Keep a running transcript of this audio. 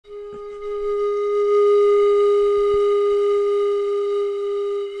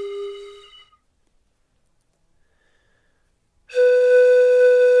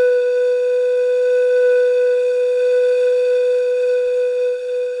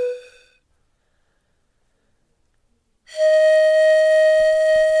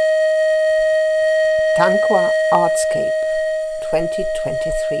Tankwa Artscape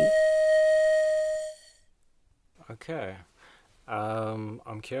 2023. Okay. I'm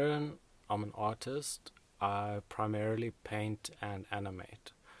Qeren. I'm an artist. I primarily paint and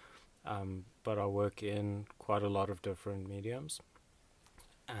animate, but I work in quite a lot of different mediums.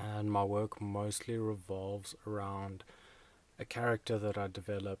 And my work mostly revolves around a character that I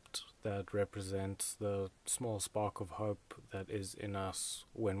developed that represents the small spark of hope that is in us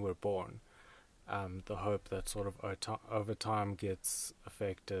when we're born. The hope that sort of over time gets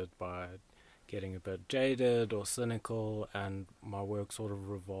affected by getting a bit jaded or cynical, and my work sort of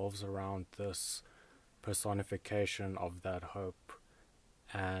revolves around this personification of that hope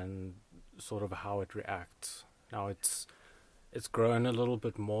and sort of how it reacts. Now it's grown a little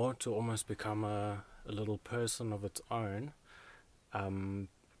bit more to almost become a little person of its own, um,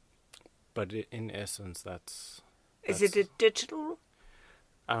 but in essence Is it a digital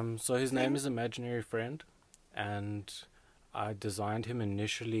so his name thing? is Imaginary Friend, and I designed him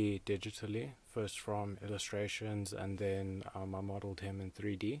initially digitally, first from illustrations, and then I modeled him in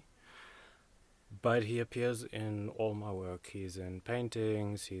 3D. But he appears in all my work. He's in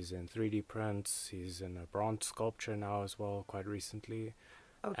paintings, he's in 3D prints, he's in a bronze sculpture now as well, quite recently.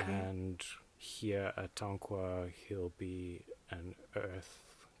 Okay. And here at Tankwa, he'll be an earth,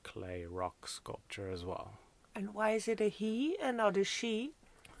 clay, rock sculpture as well. And why is it a he and not a she?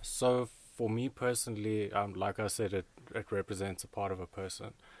 So for me personally, like I said, it represents a part of a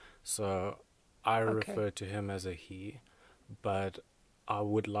person. So I refer to him as a he, but I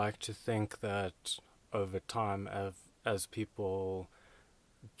would like to think that over time, as people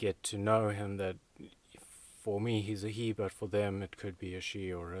get to know him, that for me he's a he, but for them it could be a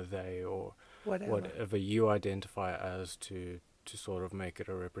she or a they or whatever you identify as to sort of make it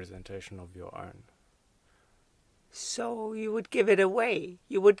a representation of your own. So you would give it away.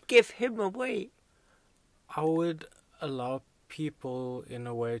 You would give him away. I would allow people in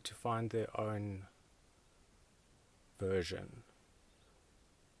a way to find their own version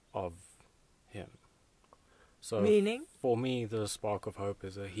of him. So Meaning? for me, the spark of hope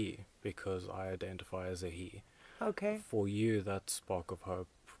is a he, because I identify as a he. Okay. For you, that spark of hope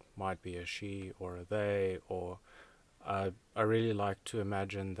might be a she or a they, or I really like to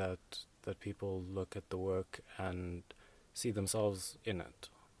imagine that people look at the work and see themselves in it,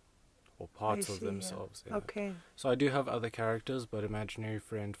 or parts of themselves in it. So I do have other characters, but Imaginary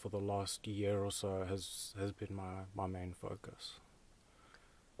Friend for the last year or so has been my main focus.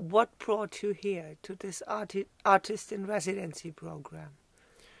 What brought you here to this artist in residency program?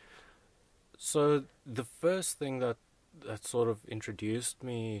 So the first thing that sort of introduced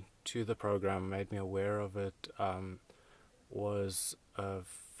me to the program, made me aware of it, was a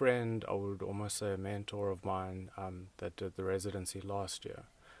friend, I would almost say a mentor of mine, that did the residency last year.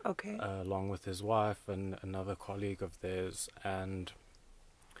 Okay. Along with his wife and another colleague of theirs, and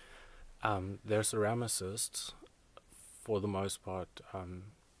they're ceramicists for the most part,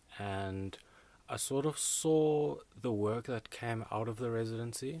 and I sort of saw the work that came out of the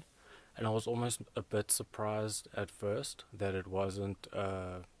residency, and I was almost a bit surprised at first that it wasn't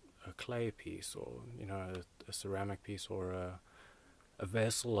a clay piece, or a ceramic piece, or a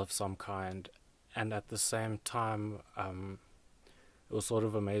vessel of some kind. And at the same time, it was sort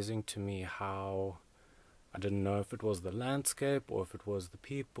of amazing to me how I didn't know if it was the landscape or if it was the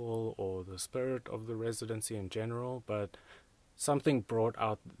people or the spirit of the residency in general, but something brought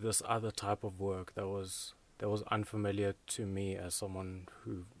out this other type of work that was unfamiliar to me as someone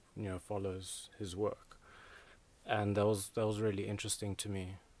who follows his work, and that was really interesting to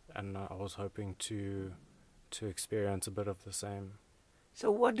me, and I was hoping to experience a bit of the same. So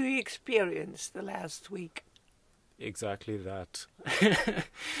what do you experience the last week? Exactly that.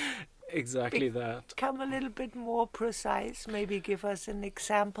 Exactly that. Become a little bit more precise. Maybe give us an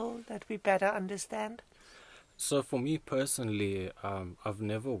example that we better understand. So for me personally, I've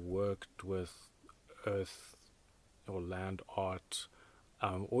never worked with earth or land art,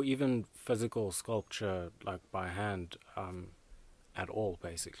 or even physical sculpture, like by hand, at all,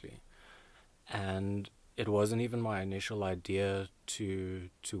 basically. And it wasn't even my initial idea to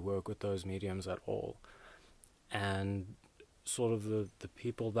work with those mediums at all. And sort of the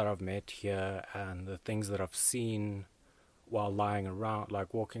people that I've met here and the things that I've seen while lying around,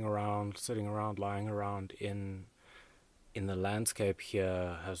 like walking around, sitting around, lying around in the landscape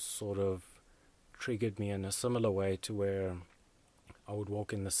here, has sort of triggered me in a similar way to where I would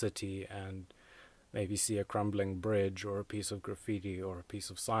walk in the city and maybe see a crumbling bridge or a piece of graffiti or a piece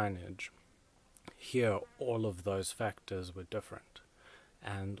of signage. Here, all of those factors were different,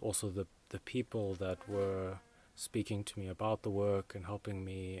 and also the people that were speaking to me about the work and helping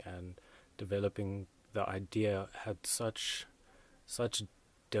me and developing the idea had such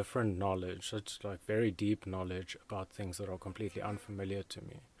different knowledge, such like very deep knowledge about things that are completely unfamiliar to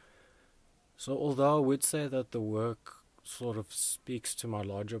me. So although I would say that the work sort of speaks to my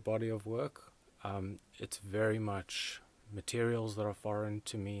larger body of work, it's very much materials that are foreign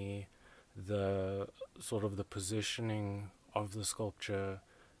to me, the sort of the positioning of the sculpture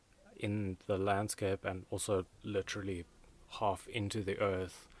in the landscape and also literally half into the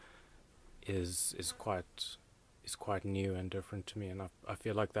earth is quite new and different to me, and I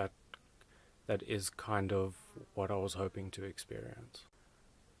feel like that is kind of what I was hoping to experience.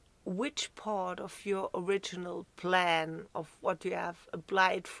 Which part of your original plan of what you have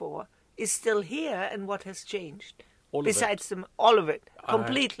applied for is still here, and what has changed? All of Besides it. all of it, I,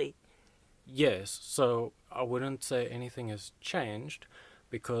 completely. yes, so I wouldn't say anything has changed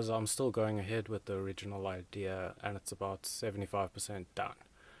because I'm still going ahead with the original idea and it's about 75% done.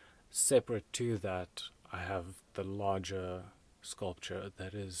 Separate to that, I have the larger sculpture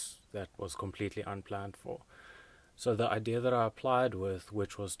that was completely unplanned for. So the idea that I applied with,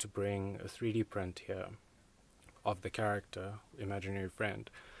 which was to bring a 3D print here of the character, imaginary friend,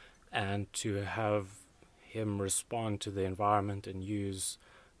 and to have him respond to the environment and use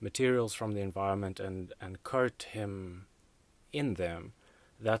materials from the environment and coat him in them,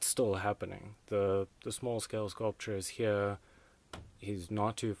 that's still happening. The small scale sculpture is here, he's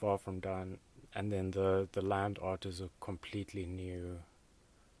not too far from done, and then the land art is a completely new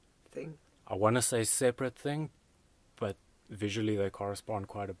Thing. I want to say separate thing, but visually they correspond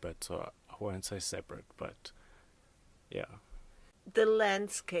quite a bit, so I won't say separate, but yeah. The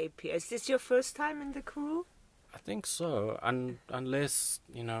landscape here, is this your first time in the Karoo? I think so, unless,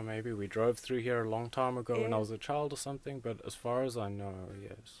 maybe we drove through here a long time ago when I was a child or something, but as far as I know,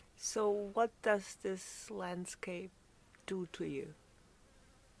 yes. So what does this landscape do to you?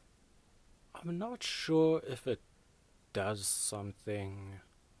 I'm not sure if it does something.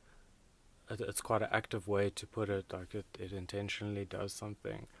 It's quite an active way to put it, like it intentionally does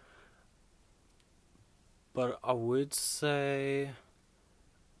something. But I would say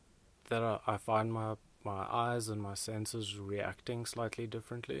that I find my eyes and my senses reacting slightly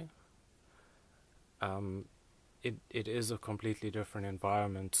differently. It is a completely different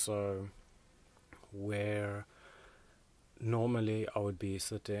environment, so where normally I would be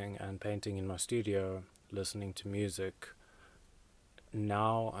sitting and painting in my studio, listening to music,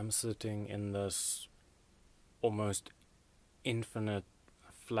 now I'm sitting in this almost infinite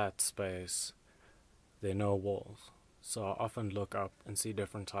flat space. There are no walls. So I often look up and see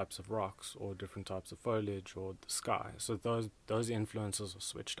different types of rocks or different types of foliage or the sky. So those influences are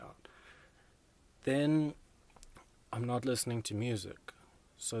switched out. Then I'm not listening to music.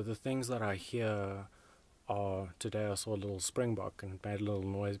 So the things that I hear are, today I saw a little springbok and it made a little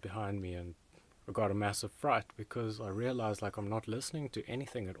noise behind me, and I got a massive fright because I realized I'm not listening to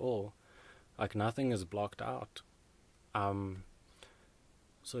anything at all. Nothing is blocked out.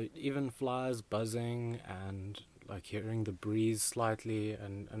 So even flies buzzing and hearing the breeze slightly,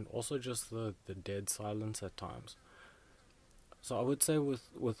 and also just the dead silence at times. So I would say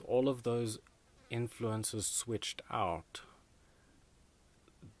with all of those influences switched out,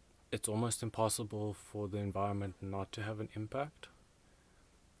 it's almost impossible for the environment not to have an impact.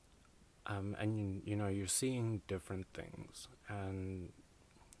 And you're seeing different things and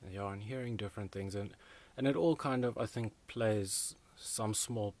hearing different things, and it all kind of, I think, plays some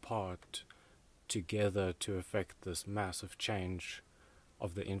small part together to affect this massive change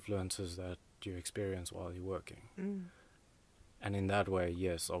of the influences that you experience while you're working. And in that way,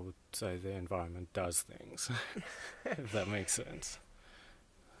 yes, I would say the environment does things, if that makes sense.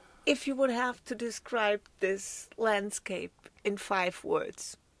 If you would have to describe this landscape in 5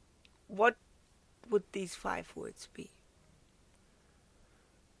 words, what would these 5 words be?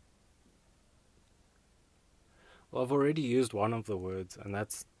 Well, I've already used one of the words, and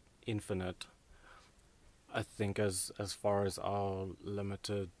that's infinite. I think as far as our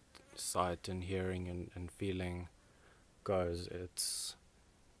limited sight and hearing and feeling goes, it's,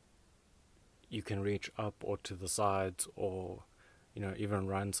 you can reach up or to the sides, or even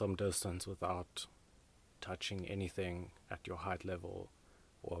run some distance without touching anything at your height level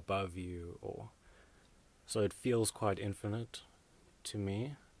or above you, or so it feels quite infinite to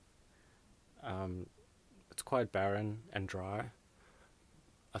me. It's quite barren and dry.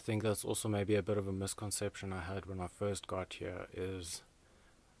 I think that's also maybe a bit of a misconception I had when I first got here, is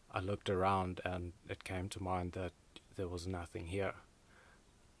I looked around and it came to mind that there was nothing here.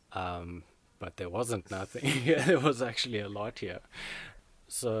 But there wasn't nothing here. There was actually a lot here.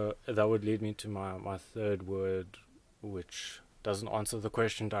 So that would lead me to my third word, which doesn't answer the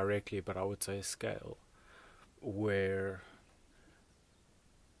question directly, but I would say scale, where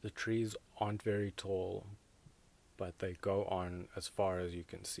the trees aren't very tall, but they go on as far as you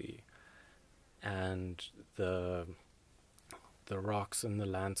can see, and the rocks in the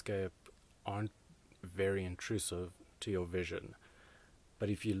landscape aren't very intrusive to your vision. But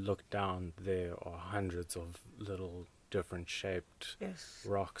if you look down, there are hundreds of little different shaped Yes.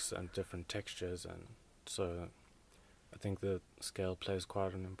 rocks and different textures, and so I think the scale plays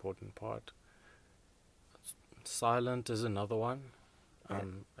quite an important part. Silent is another one,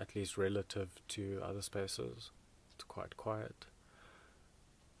 at least relative to other spaces. It's quite quiet.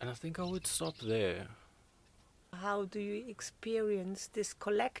 And I think I would stop there. How do you experience this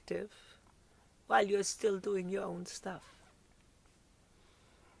collective while you're still doing your own stuff?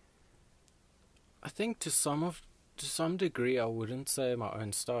 I think to some degree I wouldn't say my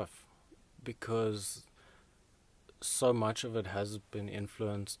own stuff, because so much of it has been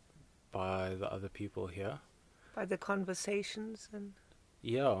influenced by the other people here. By the conversations and...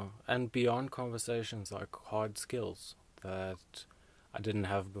 Yeah, and beyond conversations, like hard skills that I didn't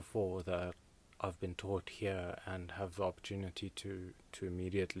have before, that I've been taught here and have the opportunity to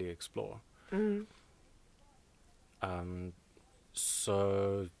immediately explore. Mm.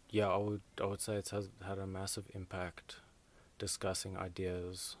 So yeah, I would say it's had a massive impact discussing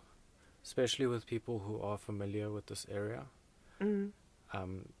ideas, especially with people who are familiar with this area. Mm.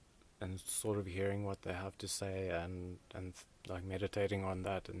 And sort of hearing what they have to say, and like meditating on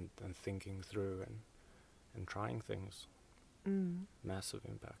that, and thinking through and trying things. Mm. Massive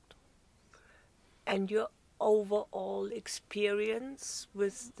impact. And your overall experience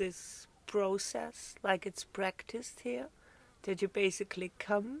with this process, like it's practiced here, that you basically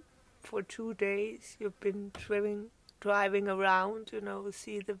come for 2 days, you've been driving around,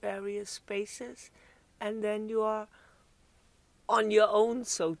 see the various spaces, and then you are on your own,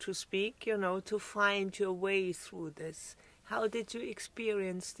 so to speak, to find your way through this. How did you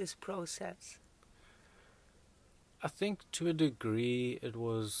experience this process? I think to a degree it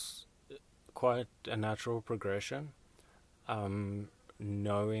was quite a natural progression,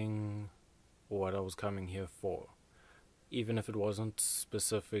 knowing what I was coming here for, even if it wasn't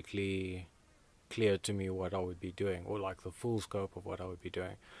specifically clear to me what I would be doing, or like the full scope of what I would be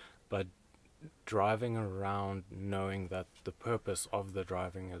doing, but driving around knowing that the purpose of the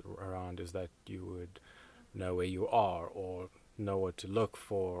driving around is that you would know where you are, or know what to look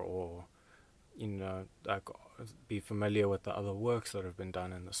for, or like be familiar with the other works that have been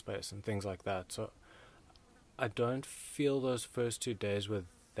done in the space and things like that. So I don't feel those first 2 days with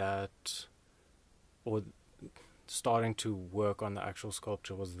that, or starting to work on the actual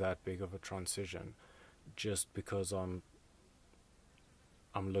sculpture, was that big of a transition, just because I'm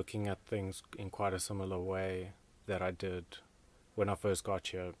looking at things in quite a similar way that I did when I first got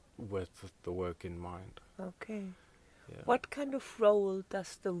here, with the work in mind. Okay. Yeah. What kind of role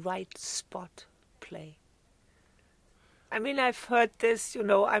does the right spot play? I mean, I've heard this,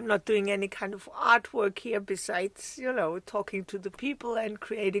 I'm not doing any kind of artwork here besides, talking to the people and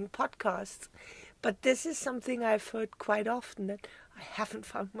creating podcasts. But this is something I've heard quite often, that I haven't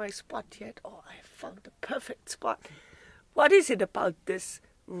found my spot yet, or I found the perfect spot. What is it about this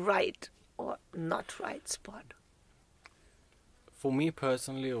right or not right spot? For me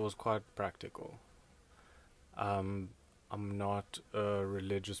personally, it was quite practical. I'm not a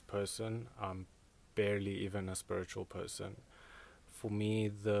religious person. I'm barely even a spiritual person. For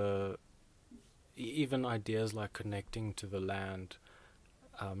me, even ideas like connecting to the land,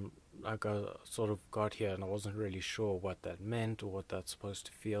 like I sort of got here and I wasn't really sure what that meant or what that's supposed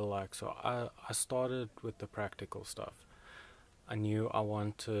to feel like. So I started with the practical stuff. I knew I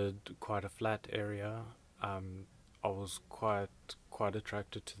wanted quite a flat area. I was quite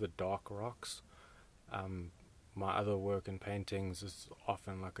attracted to the dark rocks. My other work in paintings is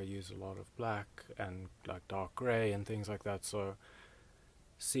often like I use a lot of black and like dark grey and things like that. So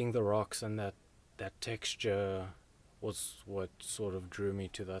seeing the rocks and that texture was what sort of drew me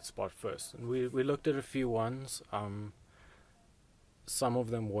to that spot first. And we looked at a few ones. Some of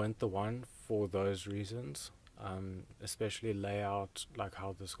them weren't the one for those reasons, especially layout, like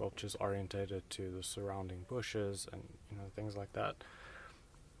how the sculpture's orientated to the surrounding bushes and things like that.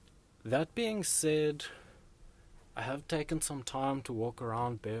 That being said, I have taken some time to walk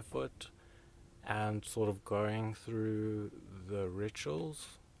around barefoot and sort of going through the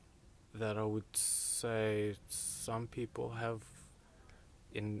rituals that I would say some people have,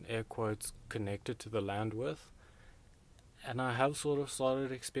 in air quotes, connected to the land with. And I have sort of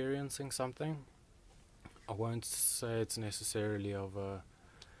started experiencing something. I won't say it's necessarily of a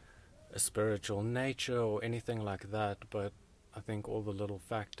spiritual nature or anything like that, but I think all the little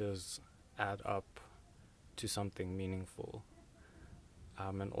factors add up to something meaningful.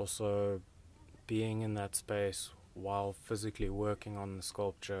 And also being in that space while physically working on the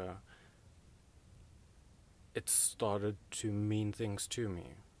sculpture, it started to mean things to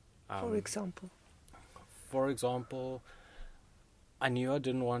me. For example? For example, I knew I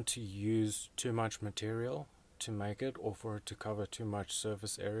didn't want to use too much material to make it, or for it to cover too much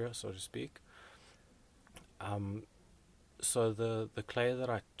surface area, so to speak. So the clay that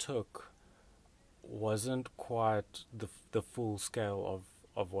I took wasn't quite the full scale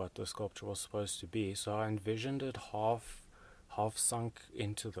of what the sculpture was supposed to be. So I envisioned it half sunk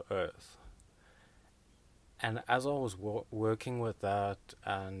into the earth. And as I was working with that,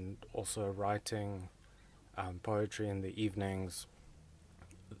 and also writing poetry in the evenings,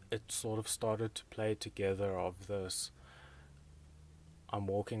 it sort of started to play together of this, I'm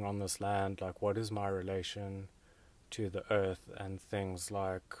walking on this land, like what is my relation to the earth, and things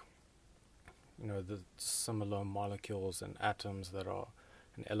like, you know, the similar molecules and atoms that are,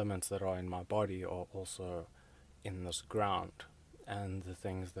 and elements that are in my body are also in this ground, and the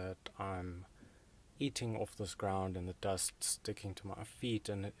things that I'm eating off this ground and the dust sticking to my feet,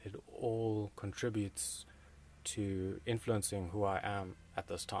 and it all contributes to influencing who I am at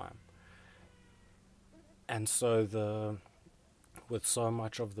this time. And so with so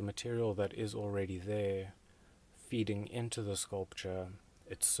much of the material that is already there feeding into the sculpture,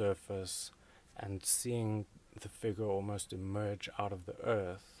 its surface, and seeing the figure almost emerge out of the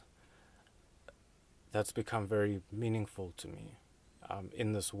earth, that's become very meaningful to me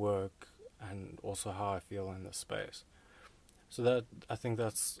in this work, and also how I feel in this space. So that, I think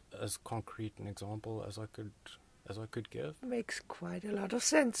that's as concrete an example as I could give. Makes quite a lot of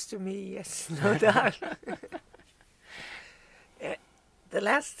sense to me, yes, no doubt. The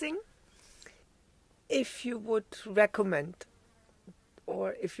last thing, if you would recommend,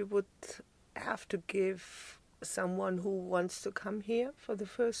 or if you would have to give someone who wants to come here for the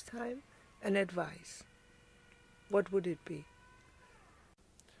first time an advice, what would it be?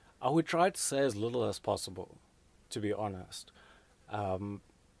 I would try to say as little as possible, to be honest.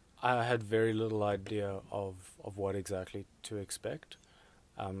 I had very little idea of what exactly to expect.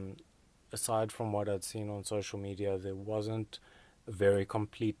 Aside from what I'd seen on social media, there wasn't a very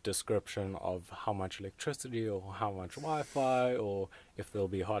complete description of how much electricity or how much Wi-Fi or if there'll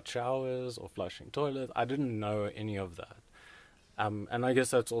be hot showers or flushing toilets. I didn't know any of that. And I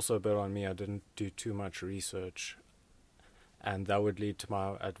guess that's also a bit on me. I didn't do too much research. And that would lead to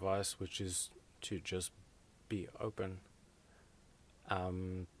my advice, which is to just be open.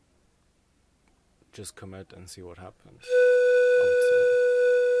 Just commit and see what happens, I would say.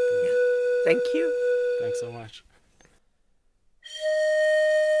 Yeah. Thank you. Thanks so much.